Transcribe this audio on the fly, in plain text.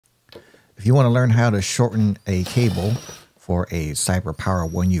If you want to learn how to shorten a cable for a Cyber Power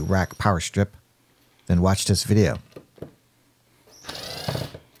 1U rack power strip, then watch this video.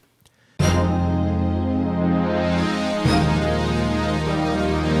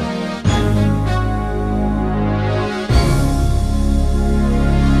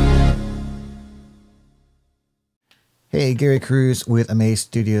 Hey, Gary Cruz with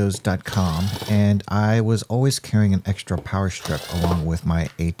AmazeStudios.com, and I was always carrying an extra power strip along with my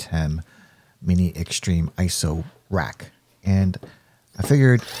ATEM Mini Extreme ISO rack. And I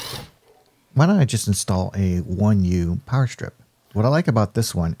figured, why don't I just install a 1U power strip? What I like about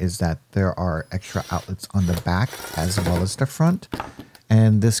this one is that there are extra outlets on the back as well as the front,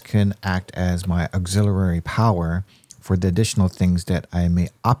 and this can act as my auxiliary power for the additional things that I may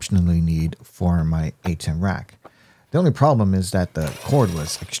optionally need for my ATEM rack. The only problem is that the cord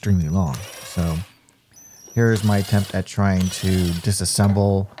was extremely long. So here's my attempt at trying to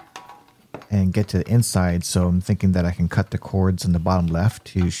disassemble and get to the inside. So I'm thinking that I can cut the cords in the bottom left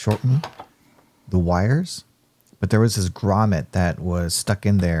to shorten the wires. But there was this grommet that was stuck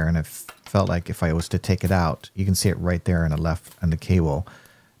in there, and I felt like if I was to take it out, you can see it right there on the left on the cable.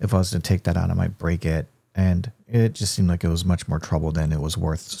 If I was to take that out, I might break it. And it just seemed like it was much more trouble than it was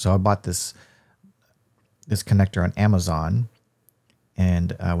worth. So I bought this connector on Amazon,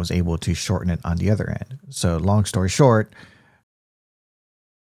 and I was able to shorten it on the other end. So long story short,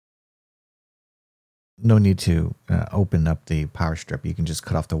 no need to open up the power strip. You can just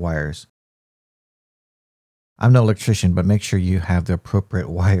cut off the wires. I'm no electrician, but make sure you have the appropriate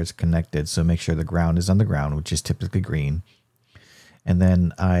wires connected. So make sure the ground is on the ground, which is typically green. And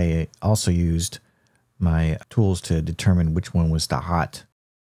then I also used my tools to determine which one was the hot.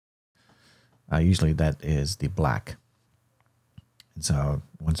 Usually that is the black. And so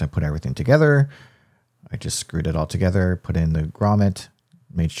once I put everything together, I just screwed it all together, put in the grommet,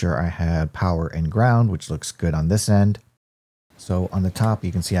 made sure I had power and ground, which looks good on this end. So on the top,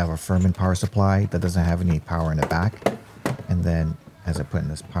 you can see I have a Furman power supply that doesn't have any power in the back. And then as I put in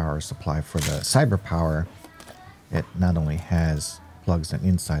this power supply for the Cyber Power, it not only has plugs on the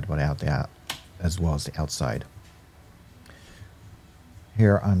inside, but out as well as the outside.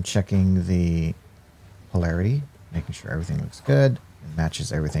 Here I'm checking the polarity, making sure everything looks good. It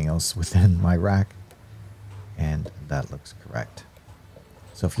matches everything else within my rack, and that looks correct.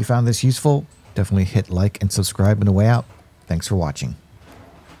 So if you found this useful, definitely hit like and subscribe on the way out. Thanks for watching.